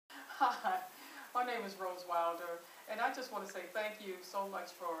Hi, my name is Rose Wilder, and I just want to say thank you so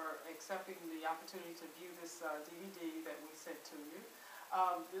much for accepting the opportunity to view this DVD that we sent to you.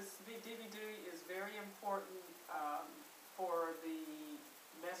 This DVD is very important for the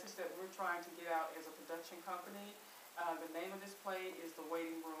message that we're trying to get out as a production company. The name of this play is The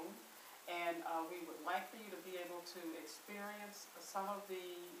Waiting Room, and we would like for you to be able to experience some of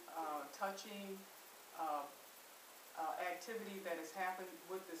the touching activity that has happened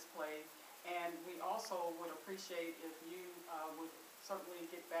with this play, and we also would appreciate if you would certainly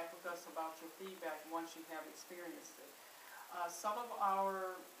get back with us about your feedback once you have experienced it. Some of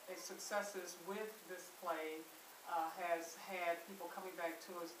our successes with this play has had people coming back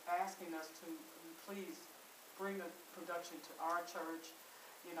to us asking us to please bring the production to our church.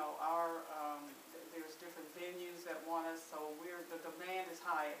 You know, there's different venues that want us, so the demand is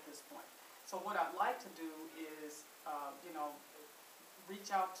high at this point. So what I'd like to do is,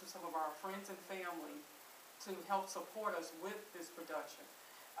 reach out to some of our friends and family to help support us with this production.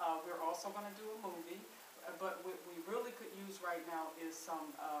 We're also going to do a movie, but what we really could use right now is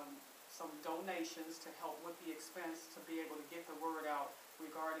some donations to help with the expense to be able to get the word out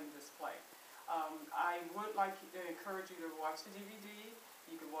regarding this play. I would like to encourage you to watch the DVD.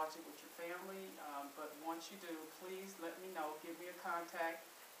 You can watch it with your family, but once you do, please let me know. Give me a contact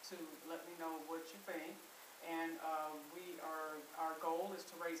to let me know what you think. And our goal is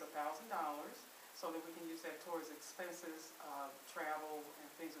to raise $1,000 so that we can use that towards expenses, travel, and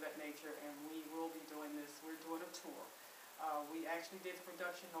things of that nature. And we will be doing this. We're doing a tour. We actually did the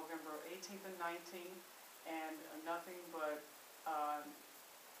production November 18th and 19th, and nothing but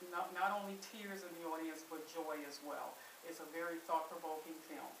not only tears in the audience, but joy as well. It's a very thought-provoking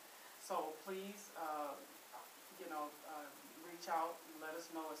film. So please, reach out and let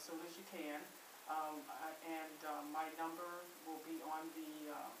us know as soon as you can. My number will be on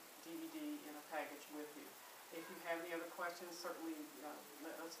the DVD in a package with you. If you have any other questions, certainly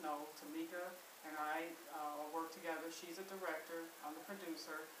let us know. Tamika and I work together. She's a director, I'm the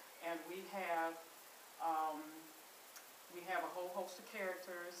producer, and we have a whole host of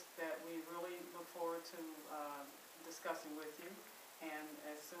characters that we really look forward to discussing with you. And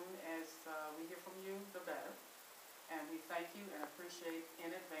as soon as we hear from you, the better. And we thank you and appreciate in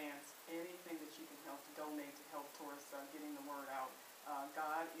advance anything that you can help to donate to help towards getting the word out.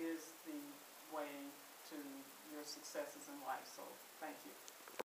 God is the way to your successes in life, so thank you.